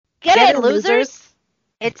Get it, losers?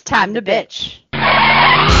 It's time to bitch.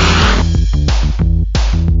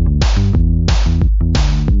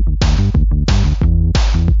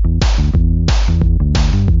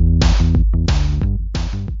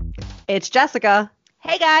 It's Jessica.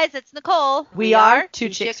 Hey guys, it's Nicole. We are Two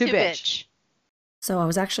Chicks Who Bitch. So I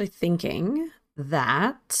was actually thinking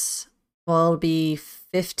that, well, it'll be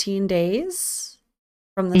 15 days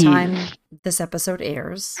from the time this episode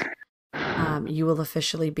airs. You will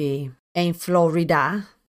officially be in Florida.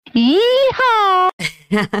 Yeehaw!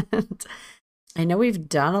 And I know we've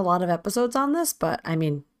done a lot of episodes on this, but I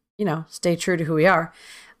mean, you know, stay true to who we are.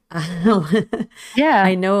 Yeah,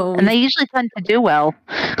 I know, and they usually tend to do well.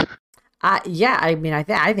 yeah, I mean,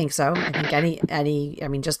 I think so. I think I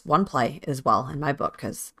mean, just one play is well in my book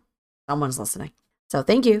because someone's listening. So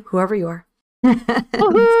thank you, whoever you are.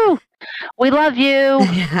 Woohoo! We love you.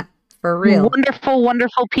 Yeah, for real. Wonderful,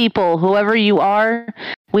 wonderful people. Whoever you are,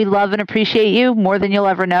 we love and appreciate you more than you'll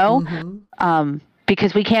ever know. Mm-hmm.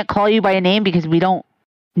 Because we can't call you by a name because we don't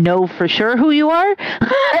know for sure who you are.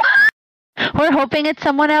 We're hoping it's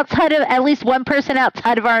someone outside of, at least one person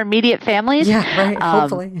outside of our immediate families. Yeah, right.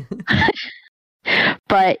 Hopefully.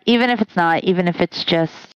 But even if it's not, even if it's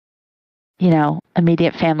just, you know,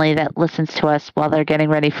 immediate family that listens to us while they're getting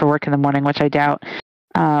ready for work in the morning, which I doubt,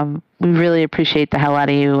 we really appreciate the hell out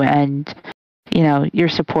of you and, you know, your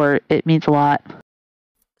support. It means a lot.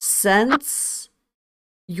 Since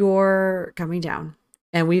you're coming down,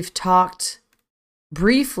 and we've talked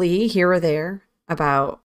briefly here or there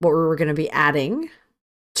about what we were going to be adding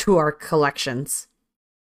to our collections,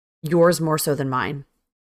 yours more so than mine.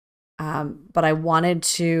 But I wanted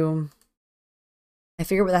to, I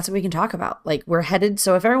figured that's what we can talk about. Like, we're headed,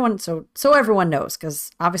 so if everyone, so everyone knows,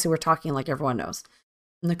 because obviously we're talking like everyone knows.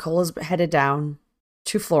 Nicole is headed down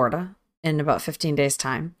to Florida in about 15 days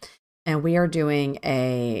time. And we are doing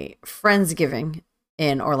a Friendsgiving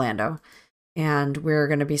in Orlando. And we're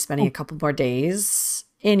going to be spending a couple more days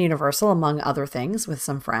in Universal, among other things, with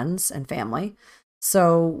some friends and family.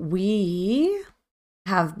 So we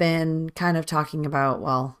have been kind of talking about,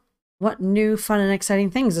 well, what new fun and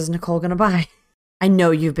exciting things is Nicole going to buy? I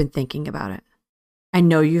know you've been thinking about it. I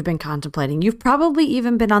know you've been contemplating. You've probably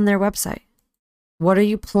even been on their website. What are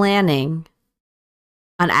you planning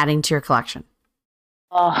on adding to your collection?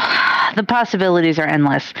 Oh, the possibilities are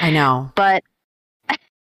endless. I know. But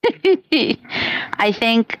I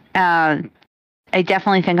think, I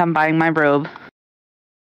definitely think I'm buying my robe.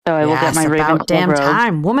 So I will get my Ravenclaw about damn robe.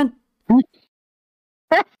 time, woman.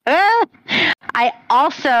 I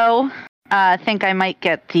also think I might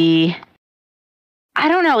get the, I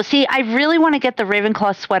don't know. See, I really want to get the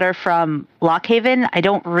Ravenclaw sweater from Lockhaven. I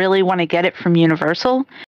don't really want to get it from Universal.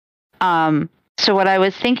 So what I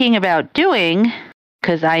was thinking about doing,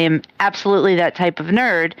 because I am absolutely that type of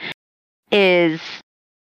nerd, is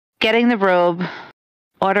getting the robe,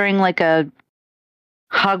 ordering like a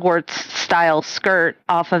Hogwarts style skirt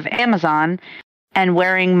off of Amazon, and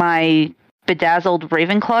wearing my bedazzled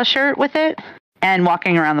Ravenclaw shirt with it and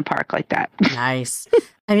walking around the park like that. Nice.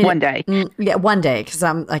 I mean, one day. Yeah, one day, because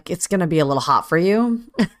I'm like, it's going to be a little hot for you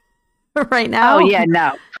right now. Oh, yeah,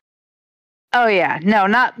 no. Oh, yeah. No,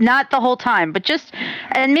 not the whole time, but just,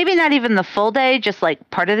 and maybe not even the full day, just like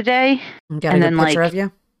part of the day. Got a good picture of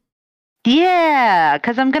you? Yeah,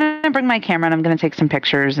 because I'm going to bring my camera and I'm going to take some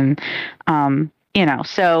pictures and, you know,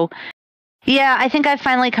 so yeah, I think I've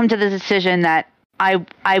finally come to the decision that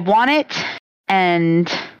I want it and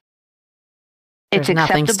it's There's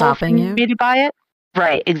nothing acceptable stopping for you. me to buy it.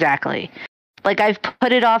 Right, exactly. Like, I've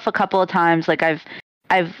put it off a couple of times. Like, I've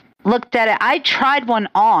looked at it. I tried one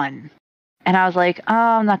on and I was like, oh,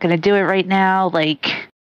 I'm not going to do it right now. Like,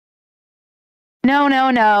 no.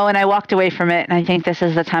 And I walked away from it. And I think this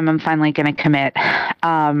is the time I'm finally going to commit.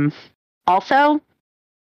 Also,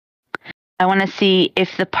 I want to see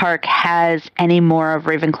if the park has any more of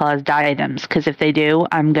Ravenclaw's diadems. Because if they do,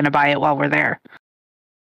 I'm going to buy it while we're there.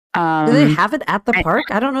 Do they have it at the park?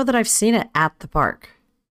 I don't know that I've seen it at the park.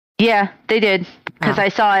 Yeah, they did. Because I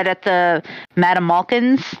saw it at the Madame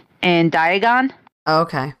Malkin's in Diagon. Oh,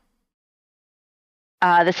 okay.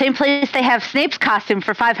 The same place they have Snape's costume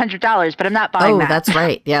for $500, but I'm not buying that. Oh, that's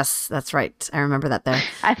right. Yes, that's right. I remember that there.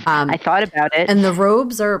 I thought about it. And the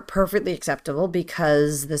robes are perfectly acceptable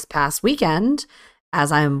because this past weekend,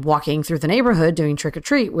 as I'm walking through the neighborhood doing trick or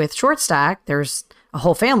treat with Short Stack, there's a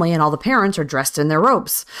whole family and all the parents are dressed in their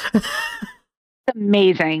robes.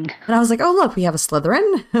 Amazing. And I was like, oh, look, we have a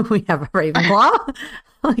Slytherin. We have a Ravenclaw.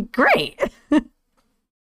 Like, great.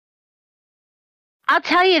 I'll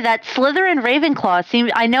tell you that Slytherin Ravenclaw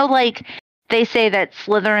seems, I know, like, they say that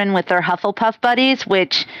Slytherin with their Hufflepuff buddies,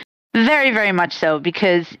 which Very, very much so,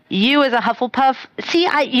 because you as a Hufflepuff, see,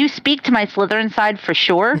 you speak to my Slytherin side for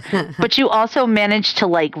sure, but you also manage to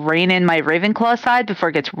like rein in my Ravenclaw side before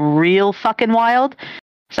it gets real fucking wild.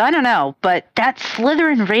 So I don't know, but that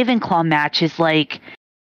Slytherin Ravenclaw match is like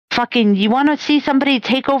fucking, you want to see somebody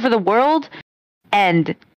take over the world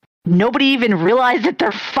and nobody even realize that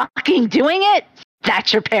they're fucking doing it?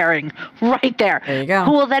 That's your pairing right there. There you go.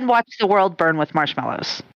 Who will then watch the world burn with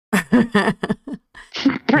marshmallows?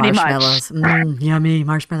 Pretty marshmallows. much. Yummy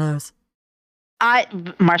marshmallows.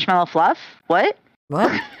 Marshmallow fluff? What?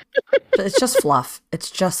 What? It's just fluff. It's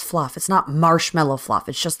just fluff. It's not marshmallow fluff.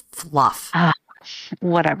 It's just fluff.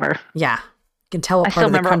 Whatever. Yeah. You can tell what part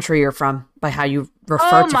of the country you're from by how you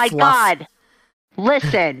refer to fluff. Oh my God.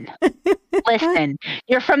 Listen. Listen.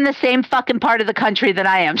 You're from the same fucking part of the country that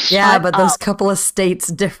I am. Shut but up. those couple of states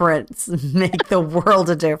difference make the world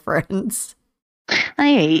a difference. I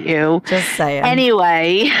hate you. Just saying.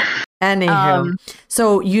 Anyway. Anywho.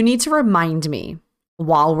 So you need to remind me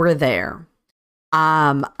while we're there.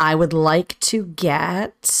 I would like to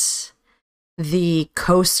get the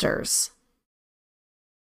coasters.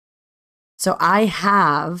 So I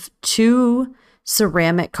have 2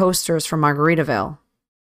 ceramic coasters from Margaritaville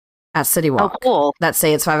at City Walk. Oh, cool. That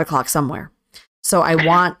say it's 5:00 somewhere. So I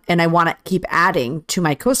want to keep adding to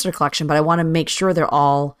my coaster collection, but I want to make sure they're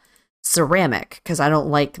all ceramic because I don't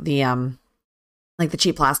like the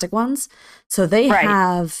cheap plastic ones. So they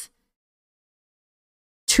have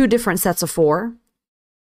 2 different sets of 4.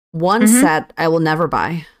 One set I will never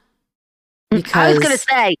buy. Because I was going to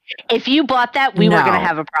say, if you bought that, we were going to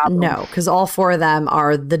have a problem. No, because all 4 of them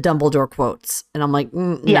are the Dumbledore quotes. And I'm like,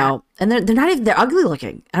 no. And they're not even, they're ugly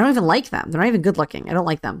looking. I don't even like them. They're not even good looking. I don't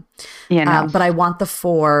like them. Yeah, no. But I want the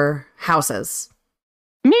 4 houses.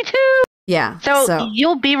 Me too. Yeah. So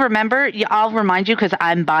you'll be I'll remind you because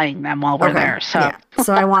I'm buying them while we're there. So yeah.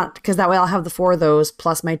 So I want, because that way I'll have the 4 of those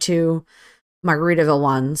plus my 2 Margaritaville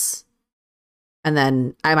ones. And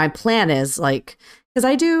then my plan is like, because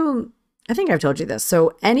I think I've told you this.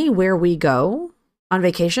 So anywhere we go on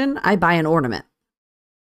vacation, I buy an ornament.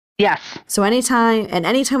 Yes. So anytime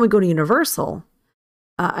we go to Universal,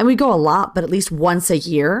 and we go a lot, but at least once a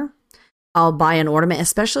year, I'll buy an ornament,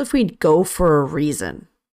 especially if we go for a reason.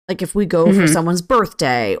 Like if we go for someone's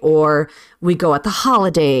birthday or we go at the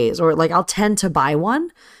holidays, or like I'll tend to buy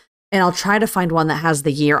one and I'll try to find one that has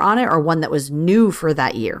the year on it or one that was new for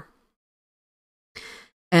that year.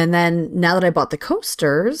 And then now that I bought the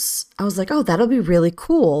coasters, I was like, oh, that'll be really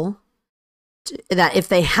cool that if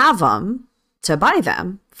they have them, to buy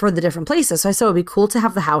them for the different places. So I said it would be cool to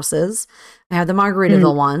have the houses. I have the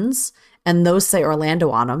Margaritaville ones, and those say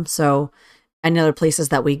Orlando on them. So any other places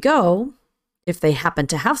that we go, if they happen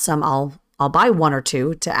to have some, I'll buy 1 or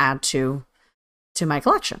 2 to add to my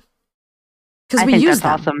collection. Because we use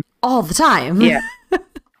them all the time. Yeah.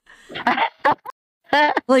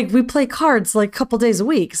 Like we play cards like a couple days a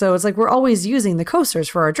week. So it's like we're always using the coasters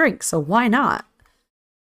for our drinks. So why not?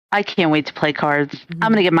 I can't wait to play cards.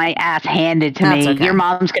 I'm going to get my ass handed to me. Okay. Your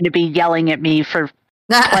mom's going to be yelling at me for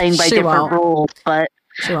playing by different rules, but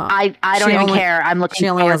I don't even care. I'm looking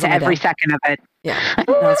forward to every second of it. Yeah.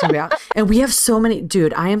 That's gonna be out. And we have so many,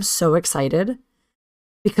 dude, I am so excited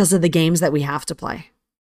because of the games that we have to play.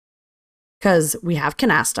 Because we have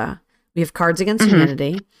Canasta, we have Cards Against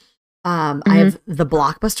Humanity. I have the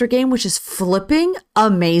Blockbuster game, which is flipping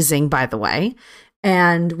amazing, by the way.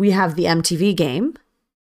 And we have the MTV game.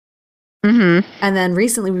 And then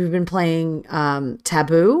recently we've been playing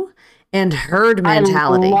Taboo and Herd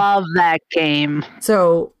Mentality. I love that game.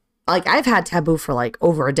 So, like, I've had Taboo for like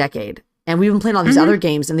over a decade. And we've been playing all these other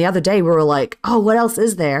games. And the other day we were like, oh, what else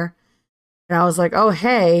is there? And I was like, oh,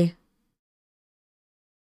 hey,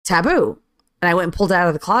 Taboo. And I went and pulled it out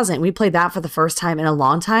of the closet, and we played that for the first time in a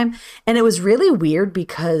long time. And it was really weird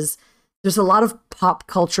because there's a lot of pop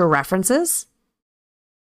culture references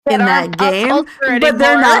in that game, but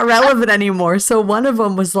they're not relevant anymore. So one of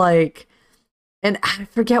them was like, and I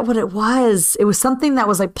forget what it was. It was something that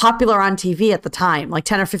was like popular on TV at the time, like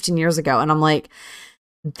 10 or 15 years ago. And I'm like,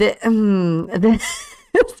 I'm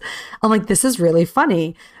like, this is really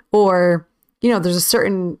funny. Or, you know, there's a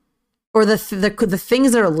certain, or the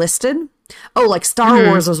things that are listed. Oh, like Star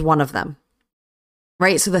Wars was one of them,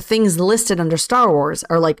 right? So the things listed under Star Wars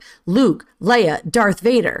are like Luke, Leia, Darth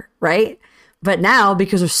Vader, right? But now,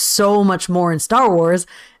 because there's so much more in Star Wars,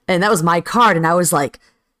 and that was my card, and I was like,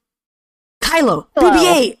 Kylo,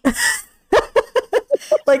 BB-8.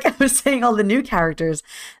 Like I was saying all the new characters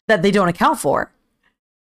that they don't account for.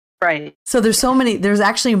 Right. So there's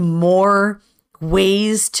actually more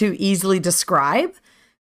ways to easily describe,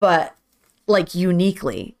 but like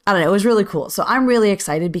uniquely. I don't know. It was really cool. So I'm really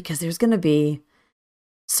excited because there's going to be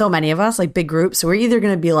so many of us, like big groups. So we're either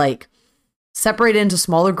going to be like separated into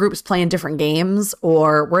smaller groups playing different games,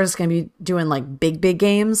 or we're just going to be doing like big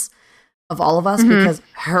games of all of us because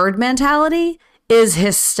herd mentality is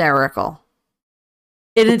hysterical.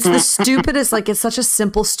 And it's the stupidest, like it's such a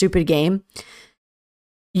simple, stupid game.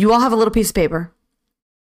 You all have a little piece of paper.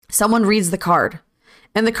 Someone reads the card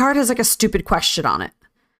and the card has like a stupid question on it.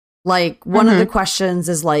 Like one of the questions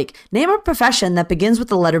is like, name a profession that begins with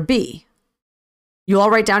the letter B. You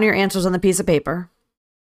all write down your answers on the piece of paper.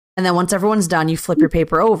 And then once everyone's done, you flip your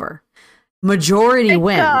paper over. Majority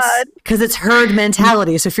wins because it's herd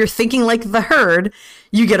mentality. So if you're thinking like the herd,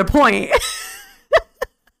 you get a point.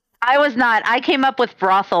 I was not. I came up with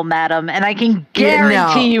brothel, madam, and I can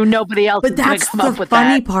guarantee you nobody else is going to come up with that. But that's the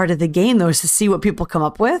funny part of the game, though, is to see what people come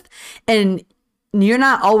up with. And you're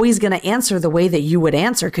not always going to answer the way that you would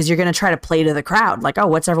answer because you're going to try to play to the crowd. Like, oh,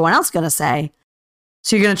 what's everyone else going to say?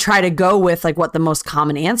 So you're going to try to go with like what the most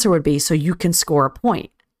common answer would be so you can score a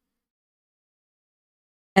point.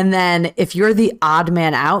 And then if you're the odd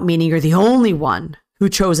man out, meaning you're the only one who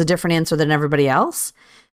chose a different answer than everybody else,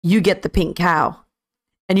 you get the pink cow.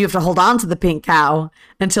 And you have to hold on to the pink cow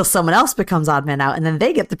until someone else becomes odd man out, and then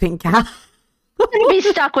they get the pink cow. I'm going to be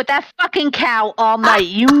stuck with that fucking cow all night.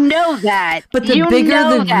 You know that. But the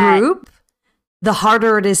bigger the group, the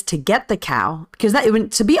harder it is to get the cow. Because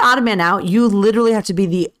to be odd man out, you literally have to be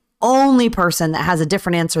the only person that has a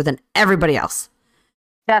different answer than everybody else.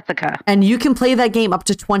 Jessica. And you can play that game up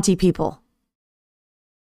to 20 people.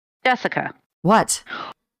 Jessica. What?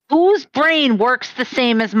 Whose brain works the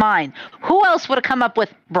same as mine? Who else would have come up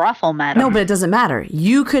with brothel, madam? No, but it doesn't matter.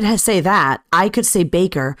 You could say that. I could say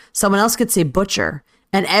baker. Someone else could say butcher.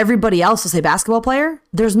 And everybody else will say basketball player.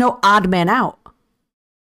 There's no odd man out.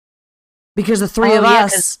 Because the three of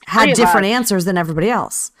us had different answers than everybody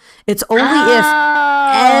else. It's only if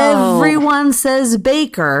everyone says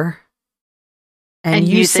baker and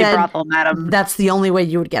you say brothel, madam. That's the only way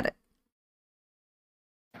you would get it.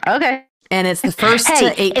 Okay. And it's the first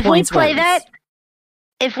to 8 points.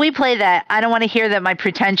 If we play that, I don't want to hear that my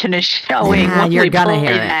pretension is showing. You're gonna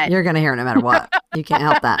hear it. You're gonna hear it no matter what. You can't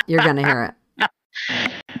help that. You're gonna hear it.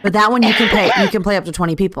 But that one you can play. You can play up to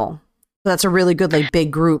 20 people. So that's a really good like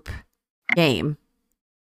big group game.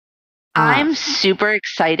 I'm super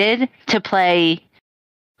excited to play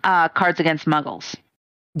Cards Against Muggles.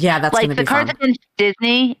 Yeah, that's like gonna be the Cards fun. Against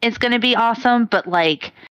Disney is gonna be awesome, but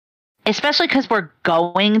like. Especially because we're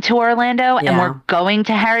going to Orlando and we're going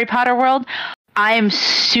to Harry Potter World, I am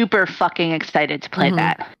super fucking excited to play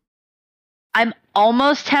that. I'm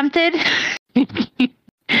almost tempted. If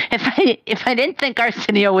I didn't think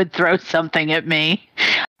Arsenio would throw something at me,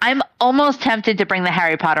 I'm almost tempted to bring the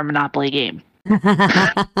Harry Potter Monopoly game.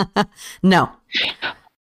 No.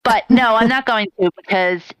 But no, I'm not going to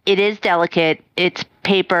because it is delicate. It's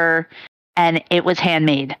paper and it was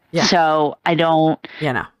handmade. Yeah. So I don't...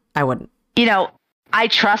 Yeah, no. I wouldn't. You know, I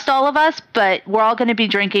trust all of us, but we're all going to be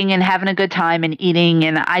drinking and having a good time and eating.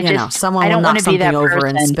 And I someone I don't will knock want to be that something over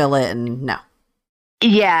person. And spill it, and no.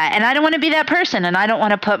 Yeah, and I don't want to be that person, and I don't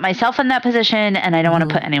want to put myself in that position, and I don't want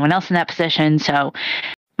to put anyone else in that position. So,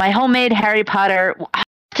 my homemade Harry Potter, I have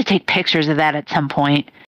to take pictures of that at some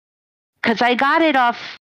point because I got it off.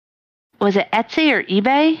 Was it Etsy or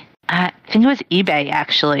eBay? I think it was eBay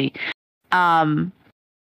actually.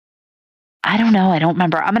 I don't know. I don't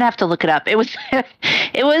remember. I'm gonna have to look it up. It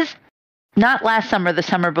was not last summer, the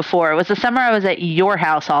summer before. It was the summer I was at your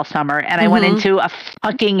house all summer, and I went into a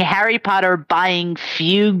fucking Harry Potter buying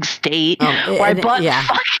fugue state where I bought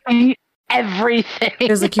fucking everything. It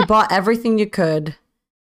was like you bought everything you could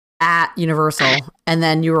at Universal, and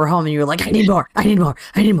then you were home and you were like, I need more, I need more,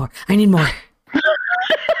 I need more, I need more.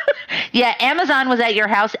 Yeah, Amazon was at your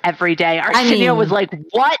house every day. Arsenio was like,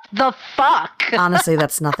 what the fuck? Honestly,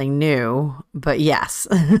 that's nothing new, but yes.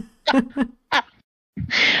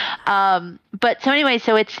 But so anyway,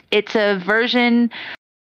 so it's a version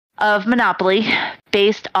of Monopoly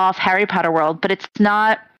based off Harry Potter World, but it's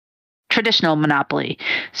not traditional Monopoly.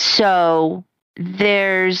 So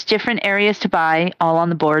there's different areas to buy all on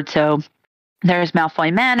the board. So there's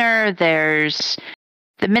Malfoy Manor, there's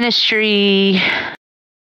the Ministry.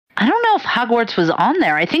 I don't know if Hogwarts was on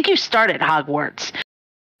there. I think you start at Hogwarts.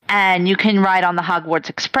 And you can ride on the Hogwarts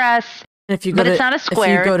Express. If you but it's not a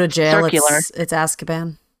square. If you go to jail, circular. It's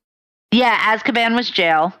Azkaban. Yeah, Azkaban was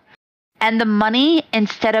jail. And the money,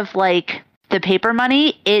 instead of like the paper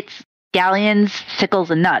money, it's galleons,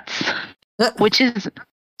 sickles, and nuts. Which is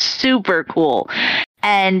super cool.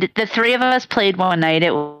 And the three of us played one night.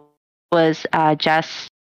 It was Jess,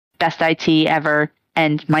 best IT ever,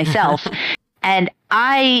 and myself. And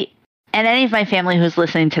any of my family who's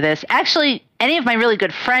listening to this, actually, any of my really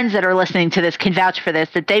good friends that are listening to this can vouch for this,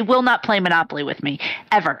 that they will not play Monopoly with me,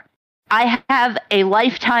 ever. I have a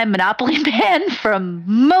lifetime Monopoly ban from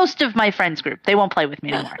most of my friends group. They won't play with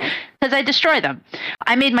me anymore because I destroy them.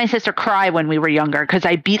 I made my sister cry when we were younger because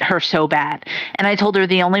I beat her so bad. And I told her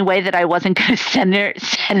the only way that I wasn't going to send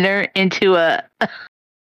her into a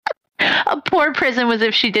poor prison was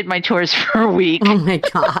if she did my chores for a week. Oh my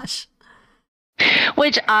gosh.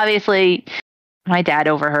 Which obviously my dad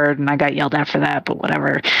overheard and I got yelled at for that, but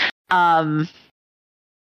whatever.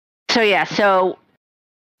 So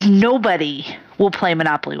nobody will play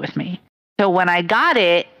Monopoly with me. So when I got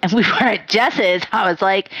it and we were at Jess's, I was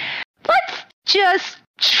like, let's just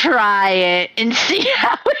try it and see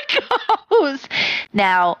how it goes.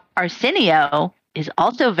 Now, Arsenio is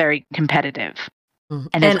also very competitive.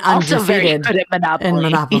 And is also very good at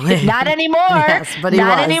Monopoly. Not anymore. Yes, but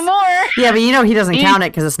not anymore. Yeah, but he doesn't count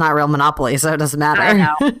it because it's not real Monopoly, so it doesn't matter.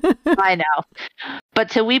 I know. But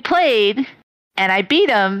so we played, and I beat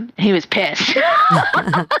him. He was pissed.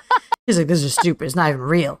 He's like, "This is stupid. It's not even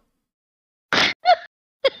real."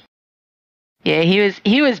 Yeah,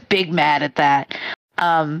 he was big mad at that.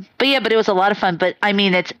 But it was a lot of fun. But I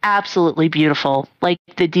mean, it's absolutely beautiful. Like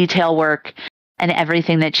the detail work. And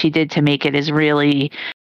everything that she did to make it is really,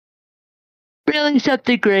 really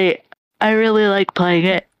something great. I really like playing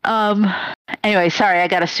it. Anyway, sorry, I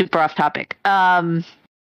got a super off topic. Yeah,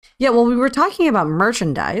 well, we were talking about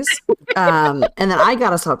merchandise, and then I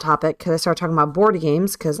got us off topic because I started talking about board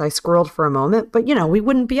games because I squirreled for a moment. But we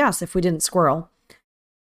wouldn't be us if we didn't squirrel.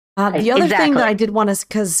 The other thing that I did want to,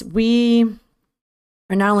 because we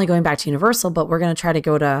are not only going back to Universal, but we're going to try to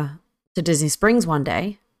go to Disney Springs one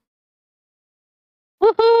day.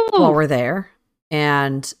 Woohoo! While we're there,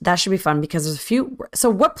 and that should be fun because there's a few. So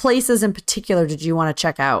what places in particular did you want to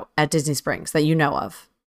check out at Disney Springs that you know of?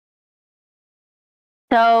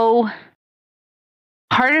 So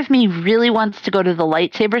part of me really wants to go to the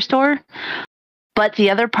lightsaber store, but the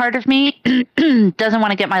other part of me doesn't want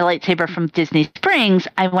to get my lightsaber from Disney Springs.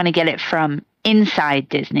 I want to get it from inside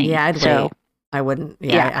Disney. Yeah, I'd wait. I wouldn't.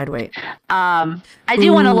 Yeah, I'd wait. I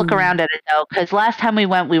do want to look around at it, though, because last time we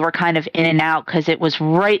went, we were kind of in and out because it was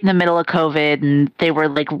right in the middle of COVID, and they were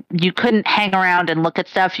like, you couldn't hang around and look at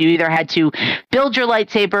stuff. You either had to build your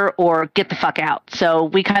lightsaber or get the fuck out. So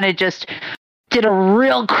we kind of just did a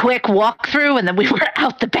real quick walkthrough, and then we were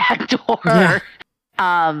out the back door. Yeah.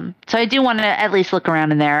 So I do want to at least look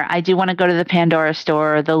around in there. I do want to go to the Pandora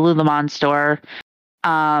store, the Lululemon store.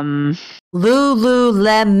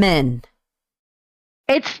 Lululemon.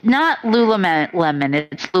 It's not Lululemon.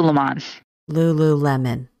 It's Lululemon.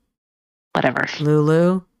 Lululemon. Whatever.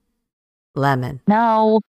 Lululemon.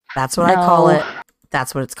 No. That's what I call it.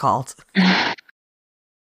 That's what it's called.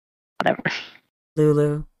 Whatever.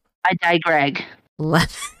 Lulu. I digress.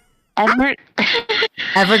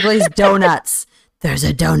 Everglades Donuts. There's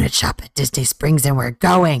a donut shop at Disney Springs and we're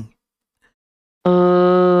going.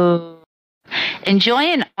 Enjoy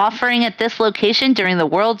an offering at this location during the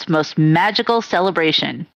world's most magical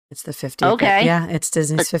celebration. It's the 50th. Okay. Yeah, it's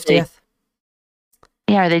Disney's 50th.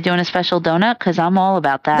 Yeah, are they doing a special donut? Because I'm all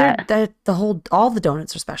about that. All the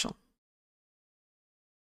donuts are special.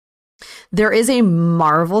 There is a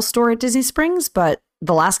Marvel store at Disney Springs, but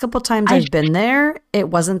the last couple of times I've been there, it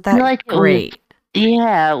wasn't that great.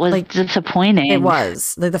 It was disappointing. It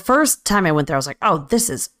was. Like the first time I went there, I was like, oh, this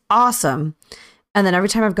is awesome. And then every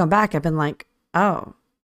time I've gone back, I've been like, oh,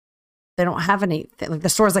 they don't have anything. Like the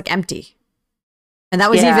store's like empty. And that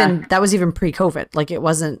was even pre-COVID. Like it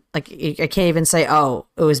wasn't like I can't even say, oh,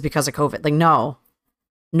 it was because of COVID. Like no.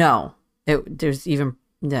 There's even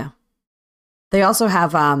no. They also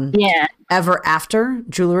have Ever After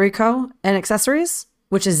Jewelry Co. and Accessories,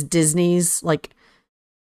 which is Disney's like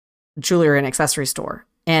jewelry and accessory store.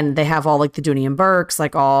 And they have all like the Dooney and Burks,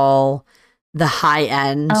 like all the high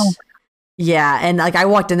end. Oh. Yeah, and like I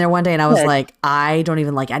walked in there one day and I was like, I don't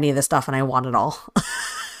even like any of this stuff and I want it all.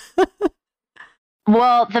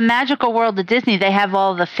 Well, the Magical World of Disney, they have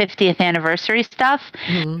all the 50th anniversary stuff.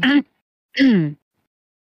 Mm-hmm.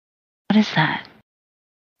 What is that?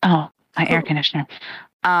 Oh, my air conditioner.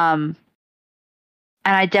 And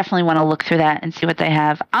I definitely want to look through that and see what they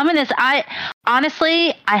have. Honestly,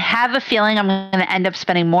 I have a feeling I'm going to end up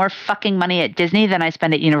spending more fucking money at Disney than I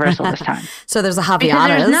spend at Universal this time. So there's a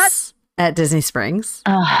Havaianas at Disney Springs.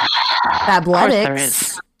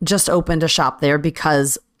 Fabletics just opened a shop there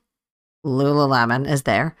because Lululemon is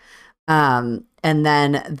there. And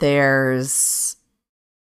then there's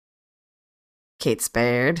Kate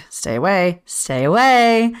Spade. Stay away.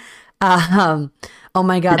 Oh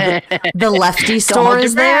my god, the Lefty store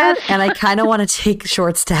is there, and I kind of want to take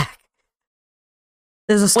Short Stack.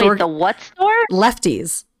 There's a store. Wait, the what store?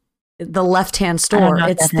 Lefties, the left-hand store.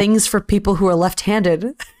 It's things for people who are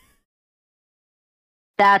left-handed.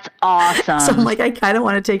 That's awesome. So I'm like, I kind of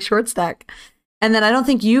want to take Short Stack. And then I don't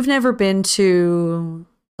think you've never been to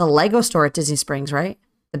the Lego store at Disney Springs, right?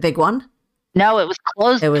 The big one? No, it was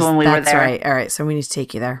closed when we were there. That's right. All right, so we need to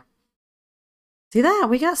take you there. See that?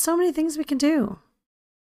 We got so many things we can do.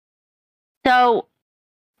 So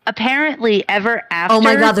apparently, ever after. Oh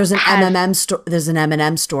my god, there's an M&M store. There's an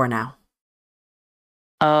M&M store now.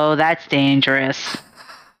 Oh, that's dangerous.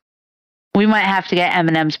 We might have to get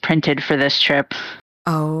M&Ms printed for this trip.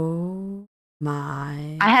 Oh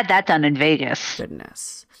my! I had that done in Vegas.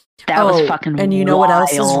 Goodness, that was fucking. And you know wild. what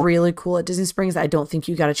else is really cool at Disney Springs? I don't think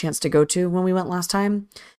you got a chance to go to when we went last time.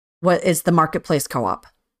 What is the Marketplace Co-op?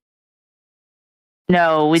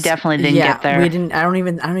 No, we definitely didn't get there. We didn't. I don't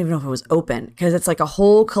even know if it was open because it's like a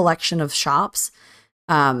whole collection of shops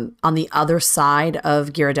on the other side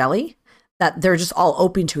of Ghirardelli that they're just all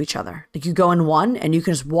open to each other. Like you go in one and you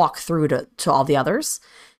can just walk through to all the others,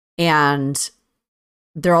 and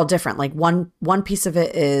they're all different. Like one piece of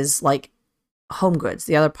it is like home goods.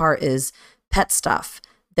 The other part is pet stuff.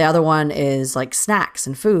 The other one is like snacks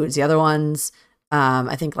and foods. The other one's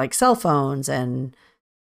I think like cell phones and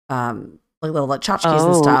like little like tchotchkes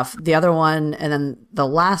and stuff. The other one, and then the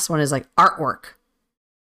last one is like artwork.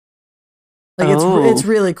 Like it's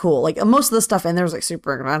really cool. Like most of the stuff in there is like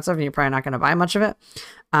super expensive, and you're probably not going to buy much of it.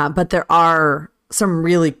 But there are some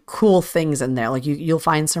really cool things in there. Like you'll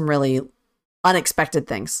find some really unexpected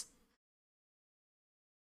things.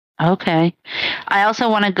 Okay, I also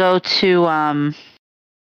want to go to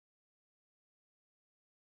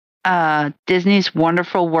Disney's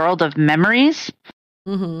Wonderful World of Memories.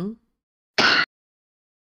 Mm-hmm.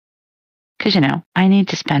 Because, I need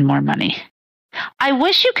to spend more money. I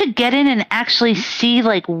wish you could get in and actually see,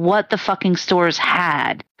 like, what the fucking stores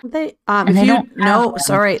had. They,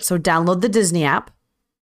 sorry. So download the Disney app.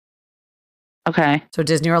 Okay. So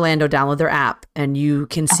Disney Orlando, download their app, and you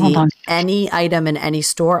can see any item in any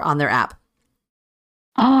store on their app.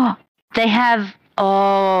 Oh, they have,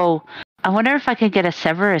 I wonder if I could get a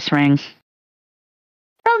Severus ring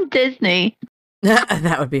from Disney.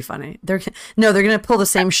 That would be funny. They're gonna pull the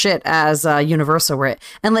same shit as Universal, where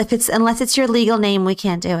unless it's your legal name, we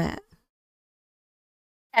can't do it.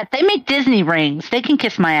 Yeah, they make Disney rings. They can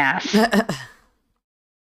kiss my ass.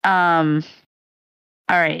 All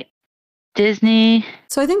right, Disney.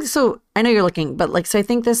 So I think I know you're looking, but so I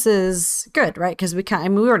think this is good, right? Because we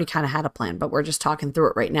already kind of had a plan, but we're just talking through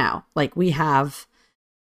it right now. Like we have,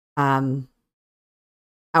 our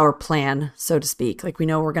plan, so to speak. Like we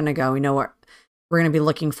know we're gonna go. We know what we're going to be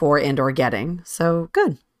looking for and or getting. So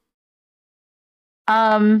good.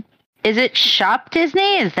 Is it Shop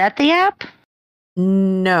Disney? Is that the app?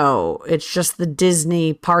 No, it's just the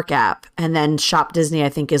Disney Park app. And then Shop Disney, I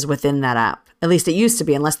think, is within that app. At least it used to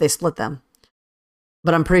be, unless they split them.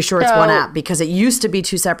 But I'm pretty sure it's one app because it used to be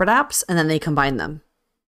two separate apps and then they combined them.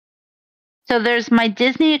 So there's My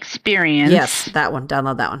Disney Experience. Yes, that one.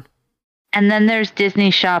 Download that one. And then there's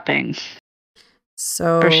Disney Shopping.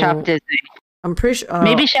 Or Shop Disney. I'm pretty sure.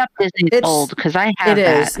 Maybe Shop Disney is old because I have it.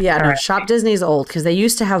 It is. Yeah, no, Shop Disney is old because they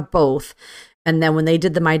used to have both. And then when they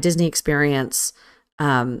did the My Disney Experience,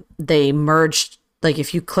 they merged. Like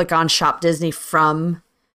if you click on Shop Disney from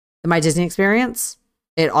the My Disney Experience,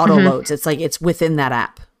 it auto loads. It's like it's within that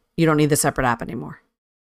app. You don't need the separate app anymore.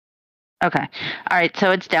 Okay. All right.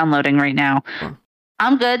 So it's downloading right now. Cool.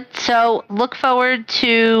 I'm good. So look forward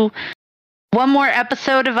to one more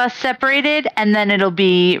episode of us separated, and then it'll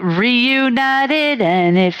be reunited,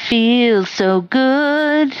 and it feels so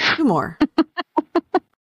good. 2 more.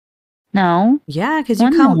 No. Yeah, because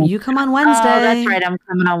you come on Wednesday. Oh, that's right. I'm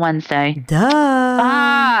coming on Wednesday. Duh.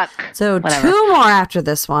 Fuck. So whatever. 2 more after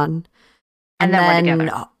this one. And then we're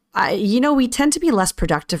together. We tend to be less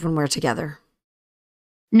productive when we're together.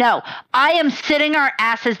 No, I am sitting our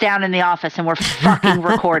asses down in the office and we're fucking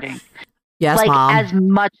recording. Yes, Mom. As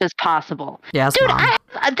much as possible. Yes, Dude, Mom.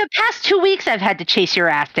 The past 2 weeks I've had to chase your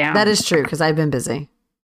ass down. That is true, because I've been busy.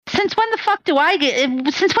 Since when the fuck since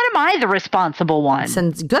when am I the responsible one?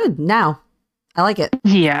 Since good, now. I like it.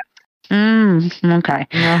 Yeah. Okay.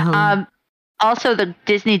 Uh-huh. Also, the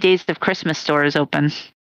Disney Days of Christmas store is open.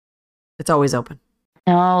 It's always open.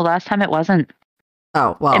 No, last time it wasn't.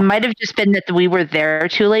 Oh, well. It might have just been that we were there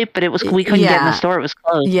too late, but we couldn't get in the store. It was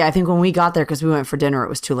closed. Yeah, I think when we got there, because we went for dinner, it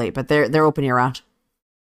was too late, but they're open year round.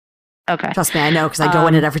 Okay. Trust me, I know, because I go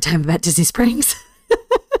in it every time I'm at Disney Springs.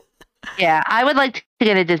 Yeah, I would like to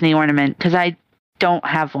get a Disney ornament, because I don't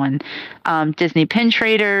have one. Disney Pin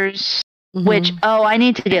Traders, Mhm. which, I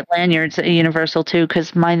need to get lanyards at Universal too,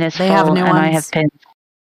 because mine is They full have new and I ones. have pins.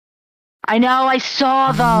 I know, I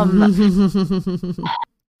saw them.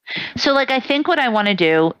 So, like, I think what I want to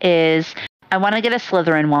do is I want to get a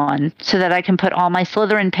Slytherin one so that I can put all my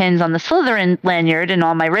Slytherin pins on the Slytherin lanyard and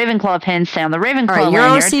all my Ravenclaw pins stay on the Ravenclaw All right, your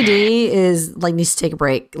lanyard. OCD is like needs to take a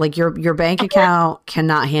break. Like your bank account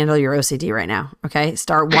cannot handle your OCD right now. Okay,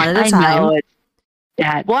 start one at a time. I know it's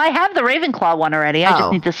bad. Well, I have the Ravenclaw one already. I Oh.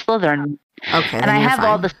 just need the Slytherin. Okay, And then I you're have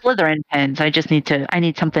all fine. the Slytherin pins. I just need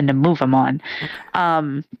something to move them on.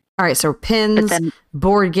 All right, so But pins, then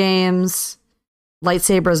board games,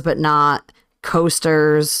 lightsabers, but not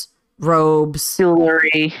coasters, robes,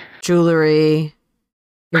 jewelry. jewelry.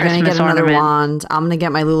 You're gonna Christmas get another ornaments. wand. I'm gonna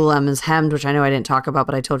get my Lululemon's hemmed, which I know I didn't talk about,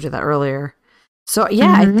 but I told you that earlier. So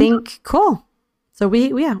yeah, I Mhm. think cool. So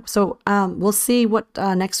we'll see what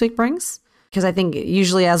next week brings, because I think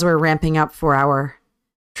usually as we're ramping up for our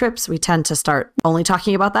trips, we tend to start only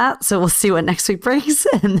talking about that. So we'll see what next week brings,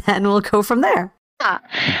 and then we'll go from there.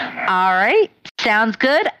 All right. Sounds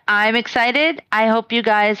good. I'm excited. I hope you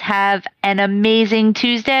guys have an amazing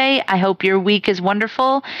Tuesday. I hope your week is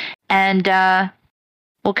wonderful. And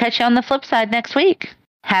we'll catch you on the flip side next week.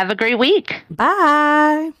 Have a great week.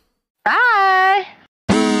 Bye. Bye.